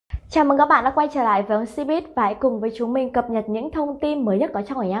Chào mừng các bạn đã quay trở lại với Hóng Cbiz và hãy cùng với chúng mình cập nhật những thông tin mới nhất có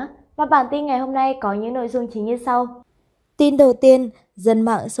trong ngày nhé. Và bản tin ngày hôm nay có những nội dung chính như sau. Tin đầu tiên, dân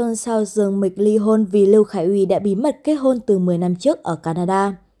mạng xôn xao Dương Mịch ly hôn vì Lưu Khải Uy đã bí mật kết hôn từ 10 năm trước ở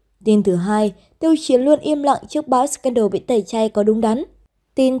Canada. Tin thứ hai, Tiêu Chiến luôn im lặng trước bão scandal bị tẩy chay có đúng đắn.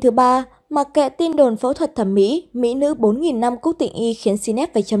 Tin thứ ba, mặc kệ tin đồn phẫu thuật thẩm mỹ, mỹ nữ 4.000 năm cúc tịnh y khiến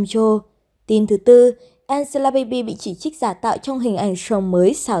Cnet phải trầm trồ. Tin thứ tư, Angelababy bị chỉ trích giả tạo trong hình ảnh show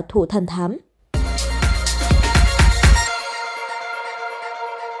mới xảo thủ thần thám.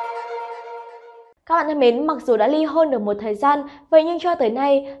 Các bạn thân mến, mặc dù đã ly hôn được một thời gian, vậy nhưng cho tới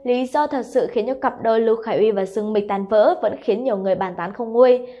nay, lý do thật sự khiến cho cặp đôi Lưu Khải Uy và Dương Mịch tan vỡ vẫn khiến nhiều người bàn tán không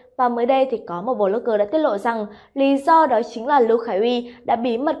nguôi. Và mới đây thì có một blogger đã tiết lộ rằng lý do đó chính là Lưu Khải Uy đã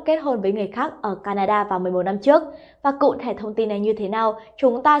bí mật kết hôn với người khác ở Canada vào 11 năm trước. Và cụ thể thông tin này như thế nào,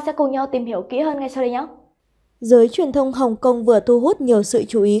 chúng ta sẽ cùng nhau tìm hiểu kỹ hơn ngay sau đây nhé. Giới truyền thông Hồng Kông vừa thu hút nhiều sự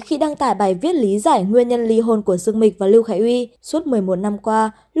chú ý khi đăng tải bài viết lý giải nguyên nhân ly hôn của Dương Mịch và Lưu Khải Uy. Suốt 11 năm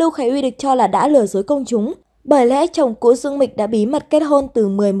qua, Lưu Khải Uy được cho là đã lừa dối công chúng. Bởi lẽ chồng cũ Dương Mịch đã bí mật kết hôn từ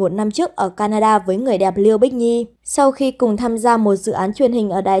 11 năm trước ở Canada với người đẹp Lưu Bích Nhi. Sau khi cùng tham gia một dự án truyền hình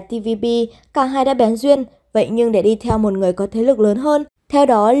ở đài TVB, cả hai đã bén duyên. Vậy nhưng để đi theo một người có thế lực lớn hơn, theo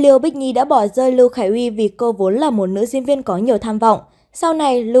đó Lưu Bích Nhi đã bỏ rơi Lưu Khải Uy vì cô vốn là một nữ diễn viên có nhiều tham vọng. Sau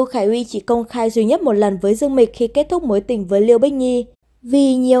này, Lưu Khải Uy chỉ công khai duy nhất một lần với Dương Mịch khi kết thúc mối tình với Lưu Bích Nhi.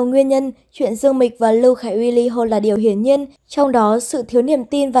 Vì nhiều nguyên nhân, chuyện Dương Mịch và Lưu Khải Uy ly hôn là điều hiển nhiên, trong đó sự thiếu niềm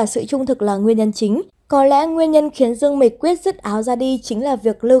tin và sự trung thực là nguyên nhân chính. Có lẽ nguyên nhân khiến Dương Mịch quyết dứt áo ra đi chính là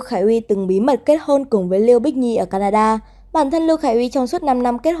việc Lưu Khải Uy từng bí mật kết hôn cùng với Lưu Bích Nhi ở Canada. Bản thân Lưu Khải Uy trong suốt 5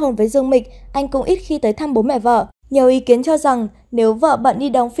 năm kết hôn với Dương Mịch, anh cũng ít khi tới thăm bố mẹ vợ. Nhiều ý kiến cho rằng nếu vợ bận đi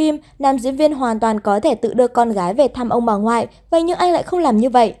đóng phim, nam diễn viên hoàn toàn có thể tự đưa con gái về thăm ông bà ngoại, vậy nhưng anh lại không làm như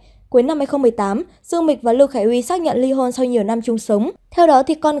vậy. Cuối năm 2018, Dương Mịch và Lưu Khải Uy xác nhận ly hôn sau nhiều năm chung sống. Theo đó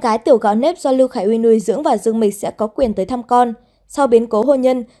thì con gái tiểu gạo nếp do Lưu Khải Uy nuôi dưỡng và Dương Mịch sẽ có quyền tới thăm con. Sau biến cố hôn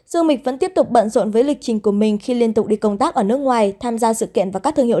nhân, Dương Mịch vẫn tiếp tục bận rộn với lịch trình của mình khi liên tục đi công tác ở nước ngoài, tham gia sự kiện và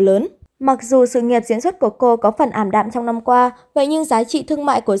các thương hiệu lớn. Mặc dù sự nghiệp diễn xuất của cô có phần ảm đạm trong năm qua, vậy nhưng giá trị thương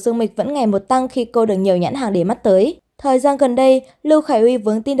mại của Dương Mịch vẫn ngày một tăng khi cô được nhiều nhãn hàng để mắt tới. Thời gian gần đây, Lưu Khải Uy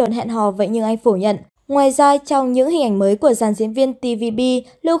vướng tin đồn hẹn hò vậy nhưng anh phủ nhận. Ngoài ra, trong những hình ảnh mới của dàn diễn viên TVB,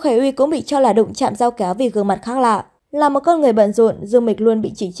 Lưu Khải Uy cũng bị cho là đụng chạm dao kéo vì gương mặt khác lạ. Là một con người bận rộn, Dương Mịch luôn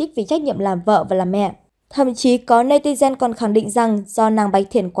bị chỉ trích vì trách nhiệm làm vợ và làm mẹ. Thậm chí có netizen còn khẳng định rằng do nàng Bạch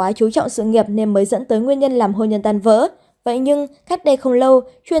Thiển quá chú trọng sự nghiệp nên mới dẫn tới nguyên nhân làm hôn nhân tan vỡ. Vậy nhưng, cách đây không lâu,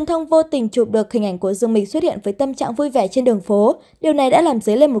 truyền thông vô tình chụp được hình ảnh của Dương Mịch xuất hiện với tâm trạng vui vẻ trên đường phố. Điều này đã làm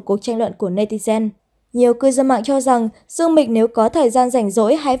dấy lên một cuộc tranh luận của netizen. Nhiều cư dân mạng cho rằng Dương Mịch nếu có thời gian rảnh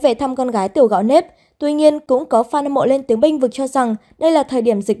rỗi hãy về thăm con gái tiểu gạo nếp. Tuy nhiên, cũng có fan hâm mộ lên tiếng bênh vực cho rằng đây là thời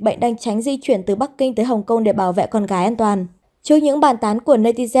điểm dịch bệnh đang tránh di chuyển từ Bắc Kinh tới Hồng Kông để bảo vệ con gái an toàn. Trước những bàn tán của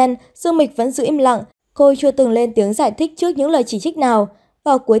netizen, Dương Mịch vẫn giữ im lặng. Cô chưa từng lên tiếng giải thích trước những lời chỉ trích nào.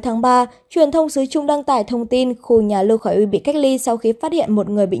 Vào cuối tháng 3, truyền thông xứ Trung đăng tải thông tin khu nhà Lưu Khải Uy bị cách ly sau khi phát hiện một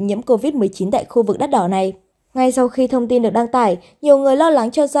người bị nhiễm Covid-19 tại khu vực đắt đỏ này. Ngay sau khi thông tin được đăng tải, nhiều người lo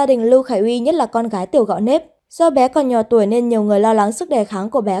lắng cho gia đình Lưu Khải Uy, nhất là con gái tiểu gạo nếp. Do bé còn nhỏ tuổi nên nhiều người lo lắng sức đề kháng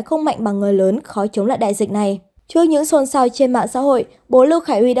của bé không mạnh bằng người lớn, khó chống lại đại dịch này. Trước những xôn xao trên mạng xã hội, bố Lưu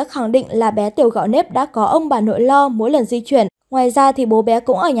Khải Uy đã khẳng định là bé tiểu gạo nếp đã có ông bà nội lo mỗi lần di chuyển. Ngoài ra thì bố bé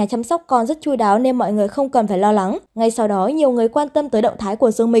cũng ở nhà chăm sóc con rất chu đáo nên mọi người không cần phải lo lắng. Ngay sau đó, nhiều người quan tâm tới động thái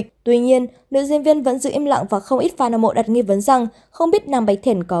của Dương Mịch. Tuy nhiên, nữ diễn viên vẫn giữ im lặng và không ít fan hâm mộ đặt nghi vấn rằng không biết nàng Bạch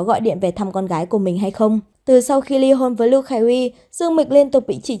Thiển có gọi điện về thăm con gái của mình hay không. Từ sau khi ly hôn với Lưu Khải Uy, Dương Mịch liên tục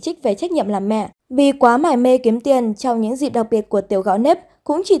bị chỉ trích về trách nhiệm làm mẹ. Vì quá mải mê kiếm tiền, trong những dịp đặc biệt của tiểu gạo nếp,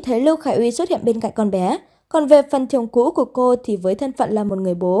 cũng chỉ thấy Lưu Khải Uy xuất hiện bên cạnh con bé. Còn về phần chồng cũ của cô thì với thân phận là một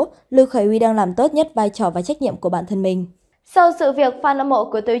người bố, Lưu Khải Uy đang làm tốt nhất vai trò và trách nhiệm của bản thân mình. Sau sự việc fan hâm mộ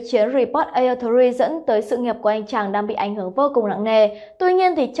của Tiêu Chiến report Aotori dẫn tới sự nghiệp của anh chàng đang bị ảnh hưởng vô cùng nặng nề. Tuy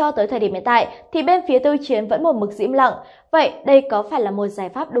nhiên thì cho tới thời điểm hiện tại thì bên phía Tiêu Chiến vẫn một mực giữ im lặng. Vậy đây có phải là một giải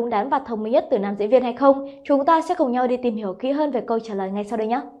pháp đúng đắn và thông minh nhất từ nam diễn viên hay không? Chúng ta sẽ cùng nhau đi tìm hiểu kỹ hơn về câu trả lời ngay sau đây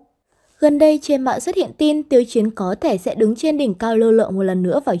nhé. Gần đây trên mạng xuất hiện tin Tiêu Chiến có thể sẽ đứng trên đỉnh cao lơ lửng một lần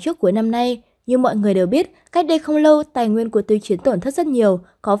nữa vào trước cuối năm nay. Như mọi người đều biết, cách đây không lâu tài nguyên của Tiêu Chiến tổn thất rất nhiều,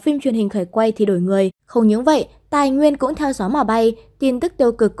 có phim truyền hình khởi quay thì đổi người. Không những vậy, tài nguyên cũng theo gió mà bay, tin tức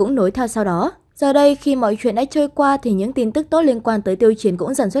tiêu cực cũng nối theo sau đó. Giờ đây khi mọi chuyện đã trôi qua thì những tin tức tốt liên quan tới Tiêu Chiến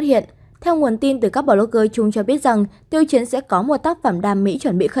cũng dần xuất hiện. Theo nguồn tin từ các blogger chung cho biết rằng Tiêu Chiến sẽ có một tác phẩm đam mỹ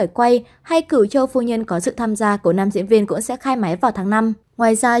chuẩn bị khởi quay, hay Cửu Châu Phu Nhân có sự tham gia của nam diễn viên cũng sẽ khai máy vào tháng 5.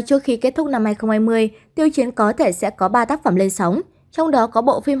 Ngoài ra, trước khi kết thúc năm 2020, Tiêu Chiến có thể sẽ có 3 tác phẩm lên sóng. Trong đó có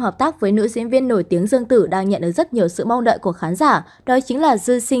bộ phim hợp tác với nữ diễn viên nổi tiếng Dương Tử đang nhận được rất nhiều sự mong đợi của khán giả, đó chính là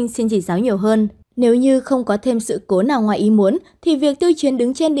Dư Sinh xin chỉ giáo nhiều hơn. Nếu như không có thêm sự cố nào ngoài ý muốn, thì việc Tiêu Chiến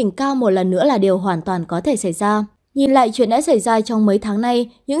đứng trên đỉnh cao một lần nữa là điều hoàn toàn có thể xảy ra. Nhìn lại chuyện đã xảy ra trong mấy tháng nay,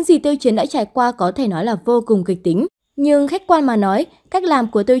 những gì Tiêu Chiến đã trải qua có thể nói là vô cùng kịch tính. Nhưng khách quan mà nói, cách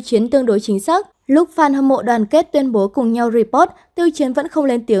làm của Tiêu Chiến tương đối chính xác. Lúc fan hâm mộ đoàn kết tuyên bố cùng nhau report, Tiêu Chiến vẫn không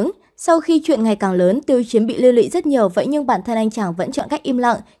lên tiếng. Sau khi chuyện ngày càng lớn, Tiêu Chiến bị liên lụy rất nhiều, vậy nhưng bản thân anh chàng vẫn chọn cách im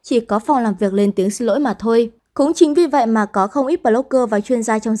lặng, chỉ có phòng làm việc lên tiếng xin lỗi mà thôi. Cũng chính vì vậy mà có không ít blogger và chuyên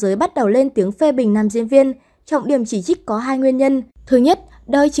gia trong giới bắt đầu lên tiếng phê bình nam diễn viên. Trọng điểm chỉ trích có hai nguyên nhân. Thứ nhất,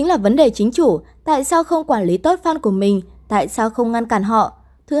 đó chính là vấn đề chính chủ, tại sao không quản lý tốt fan của mình, tại sao không ngăn cản họ.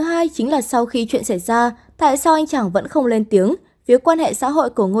 Thứ hai chính là sau khi chuyện xảy ra, tại sao anh chàng vẫn không lên tiếng, phía quan hệ xã hội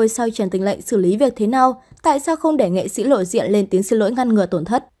của ngôi sao Trần Tình Lệnh xử lý việc thế nào, tại sao không để nghệ sĩ lộ diện lên tiếng xin lỗi ngăn ngừa tổn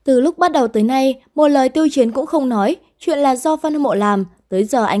thất. Từ lúc bắt đầu tới nay, một lời Tiêu Chiến cũng không nói, chuyện là do fan hâm mộ làm, tới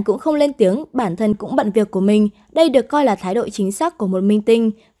giờ anh cũng không lên tiếng, bản thân cũng bận việc của mình. Đây được coi là thái độ chính xác của một minh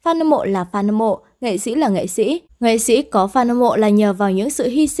tinh. Fan hâm mộ là fan hâm mộ, nghệ sĩ là nghệ sĩ. Nghệ sĩ có fan hâm mộ là nhờ vào những sự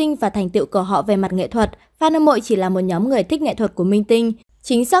hy sinh và thành tựu của họ về mặt nghệ thuật. Fan hâm mộ chỉ là một nhóm người thích nghệ thuật của minh tinh.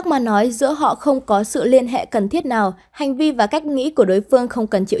 Chính xác mà nói, giữa họ không có sự liên hệ cần thiết nào, hành vi và cách nghĩ của đối phương không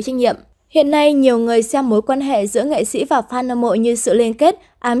cần chịu trách nhiệm. Hiện nay, nhiều người xem mối quan hệ giữa nghệ sĩ và fan hâm mộ như sự liên kết,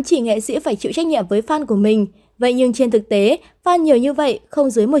 ám chỉ nghệ sĩ phải chịu trách nhiệm với fan của mình. Vậy nhưng trên thực tế, fan nhiều như vậy, không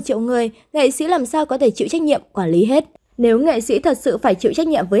dưới 1 triệu người, nghệ sĩ làm sao có thể chịu trách nhiệm quản lý hết. Nếu nghệ sĩ thật sự phải chịu trách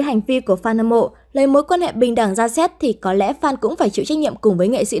nhiệm với hành vi của fan hâm mộ, lấy mối quan hệ bình đẳng ra xét thì có lẽ fan cũng phải chịu trách nhiệm cùng với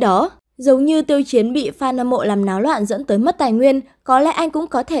nghệ sĩ đó. Giống như Tiêu Chiến bị fan hâm mộ làm náo loạn dẫn tới mất tài nguyên, có lẽ anh cũng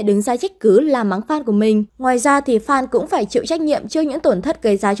có thể đứng ra trách cứ làm mắng fan của mình. Ngoài ra thì fan cũng phải chịu trách nhiệm trước những tổn thất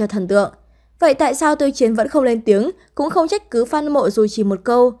gây ra cho thần tượng. Vậy tại sao Tiêu Chiến vẫn không lên tiếng, cũng không trách cứ fan hâm mộ dù chỉ một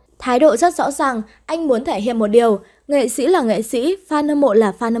câu? Thái độ rất rõ ràng, anh muốn thể hiện một điều, nghệ sĩ là nghệ sĩ, fan hâm mộ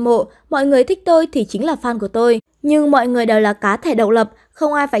là fan hâm mộ, mọi người thích tôi thì chính là fan của tôi. Nhưng mọi người đều là cá thể độc lập,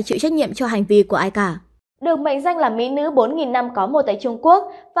 không ai phải chịu trách nhiệm cho hành vi của ai cả. Được mệnh danh là mỹ nữ 4.000 năm có một tại Trung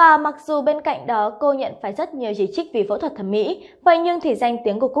Quốc, và mặc dù bên cạnh đó cô nhận phải rất nhiều chỉ trích vì phẫu thuật thẩm mỹ, vậy nhưng thì danh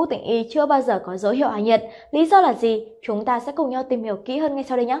tiếng của Cúc Tịnh Y chưa bao giờ có dấu hiệu hạ nhiệt. Lý do là gì? Chúng ta sẽ cùng nhau tìm hiểu kỹ hơn ngay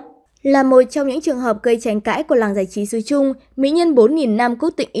sau đây nhé! Là một trong những trường hợp gây tranh cãi của làng giải trí xứ Trung, mỹ nhân 4.000 năm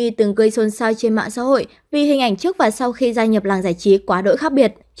Cúc Tịnh Y từng gây xôn xao trên mạng xã hội vì hình ảnh trước và sau khi gia nhập làng giải trí quá đỗi khác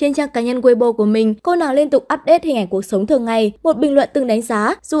biệt. Trên trang cá nhân Weibo của mình, cô nàng liên tục update hình ảnh cuộc sống thường ngày. Một bình luận từng đánh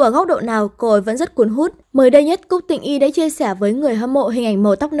giá, dù ở góc độ nào, cô ấy vẫn rất cuốn hút. Mới đây nhất, Cúc Tịnh Y đã chia sẻ với người hâm mộ hình ảnh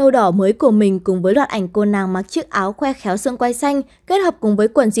màu tóc nâu đỏ mới của mình cùng với loạt ảnh cô nàng mặc chiếc áo khoe khéo xương quai xanh kết hợp cùng với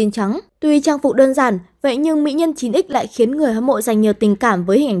quần jean trắng. Tuy trang phục đơn giản, vậy nhưng mỹ nhân 9X lại khiến người hâm mộ dành nhiều tình cảm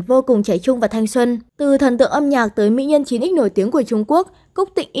với hình ảnh vô cùng trẻ trung và thanh xuân. Từ thần tượng âm nhạc tới mỹ nhân 9X nổi tiếng của Trung Quốc, Cúc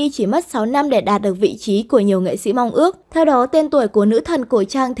Tịnh Y chỉ mất 6 năm để đạt được vị trí của nhiều nghệ sĩ mong ước. Theo đó, tên tuổi của nữ thần cổ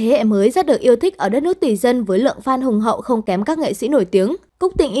trang thế hệ mới rất được yêu thích ở đất nước tỷ dân với lượng fan hùng hậu không kém các nghệ sĩ nổi tiếng.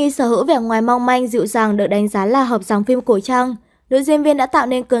 Cúc Tịnh Y sở hữu vẻ ngoài mong manh, dịu dàng được đánh giá là hợp dòng phim cổ trang. Nữ diễn viên đã tạo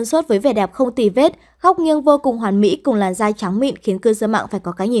nên cơn sốt với vẻ đẹp không tì vết, góc nghiêng vô cùng hoàn mỹ cùng làn da trắng mịn khiến cư dân mạng phải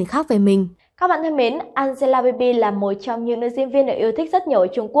có cái nhìn khác về mình. Các bạn thân mến, Cbiz là một trong những nữ diễn viên được yêu thích rất nhiều ở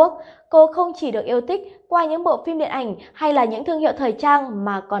Trung Quốc. Cô không chỉ được yêu thích qua những bộ phim điện ảnh hay là những thương hiệu thời trang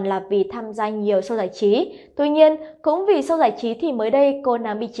mà còn là vì tham gia nhiều show giải trí. Tuy nhiên, cũng vì show giải trí thì mới đây cô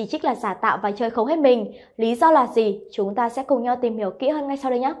nàng bị chỉ trích là giả tạo và chơi không hết mình. Lý do là gì? Chúng ta sẽ cùng nhau tìm hiểu kỹ hơn ngay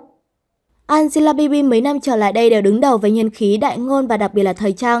sau đây nhé! Cbiz mấy năm trở lại đây đều đứng đầu về nhân khí, đại ngôn và đặc biệt là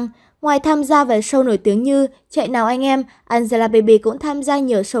thời trang. Ngoài tham gia về show nổi tiếng như Chạy Nào Anh Em, Cbiz cũng tham gia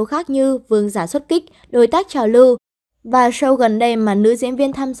nhiều show khác như Vương Giả Xuất Kích, Đối Tác Trào Lưu. Và show gần đây mà nữ diễn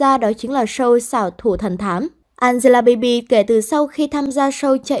viên tham gia đó chính là show Xảo Thủ Thần Thám. Cbiz kể từ sau khi tham gia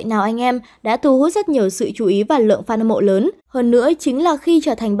show Chạy Nào Anh Em đã thu hút rất nhiều sự chú ý và lượng fan hâm mộ lớn. Hơn nữa chính là khi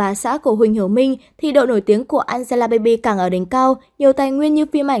trở thành bà xã của Huỳnh Hiểu Minh thì độ nổi tiếng của Cbiz càng ở đỉnh cao, nhiều tài nguyên như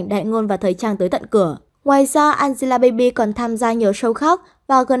phim ảnh, đại ngôn và thời trang tới tận cửa. Ngoài ra, Cbiz còn tham gia nhiều show khác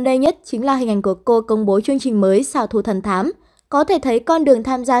và gần đây nhất chính là hình ảnh của cô công bố chương trình mới Xảo Thủ Thần Thám. Có thể thấy con đường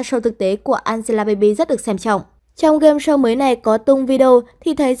tham gia show thực tế của Cbiz rất được xem trọng. Trong game show mới này có tung video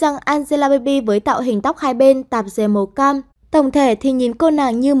thì thấy rằng Cbiz với tạo hình tóc hai bên, tạp dề màu cam. Tổng thể thì nhìn cô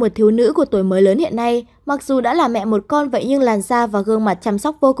nàng như một thiếu nữ của tuổi mới lớn hiện nay. Mặc dù đã là mẹ một con vậy nhưng làn da và gương mặt chăm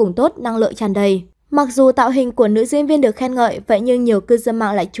sóc vô cùng tốt, năng lượng tràn đầy. Mặc dù tạo hình của nữ diễn viên được khen ngợi, vậy nhưng nhiều cư dân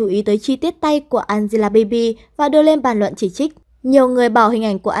mạng lại chú ý tới chi tiết tay của Cbiz và đưa lên bàn luận chỉ trích. Nhiều người bảo hình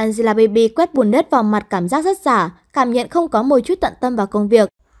ảnh của Cbiz quét bùn đất vào mặt cảm giác rất giả, cảm nhận không có một chút tận tâm vào công việc.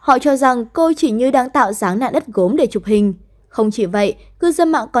 Họ cho rằng cô chỉ như đang tạo dáng nạn đất gốm để chụp hình. Không chỉ vậy, cư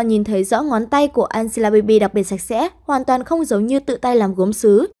dân mạng còn nhìn thấy rõ ngón tay của Cbiz đặc biệt sạch sẽ, hoàn toàn không giống như tự tay làm gốm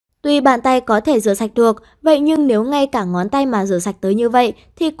sứ. Tuy bàn tay có thể rửa sạch được, vậy nhưng nếu ngay cả ngón tay mà rửa sạch tới như vậy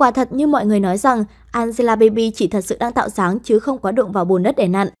thì quả thật như mọi người nói rằng Cbiz chỉ thật sự đang tạo dáng chứ không có đụng vào bùn đất để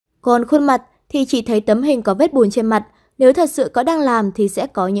nặn. Còn khuôn mặt thì chỉ thấy tấm hình có vết bùn trên mặt. Nếu thật sự có đang làm thì sẽ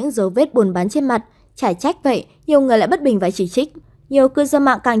có những dấu vết buồn bắn trên mặt. Chả trách vậy, nhiều người lại bất bình và chỉ trích. Nhiều cư dân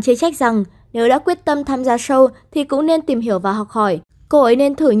mạng càng chê trách rằng nếu đã quyết tâm tham gia show thì cũng nên tìm hiểu và học hỏi. Cô ấy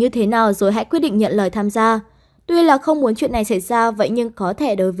nên thử như thế nào rồi hãy quyết định nhận lời tham gia. Tuy là không muốn chuyện này xảy ra, vậy nhưng có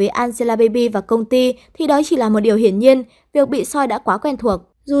thể đối với Angelababy và công ty thì đó chỉ là một điều hiển nhiên, việc bị soi đã quá quen thuộc.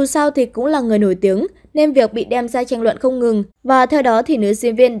 Dù sao thì cũng là người nổi tiếng, nên việc bị đem ra tranh luận không ngừng, và theo đó thì nữ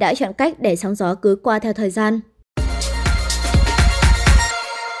diễn viên đã chọn cách để sóng gió cứ qua theo thời gian.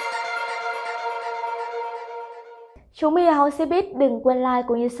 Chúng mình là Hóng Cbiz, đừng quên like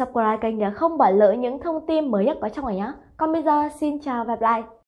cũng như subscribe kênh để không bỏ lỡ những thông tin mới nhất có trong này nhé. Còn bây giờ xin chào và bye bye.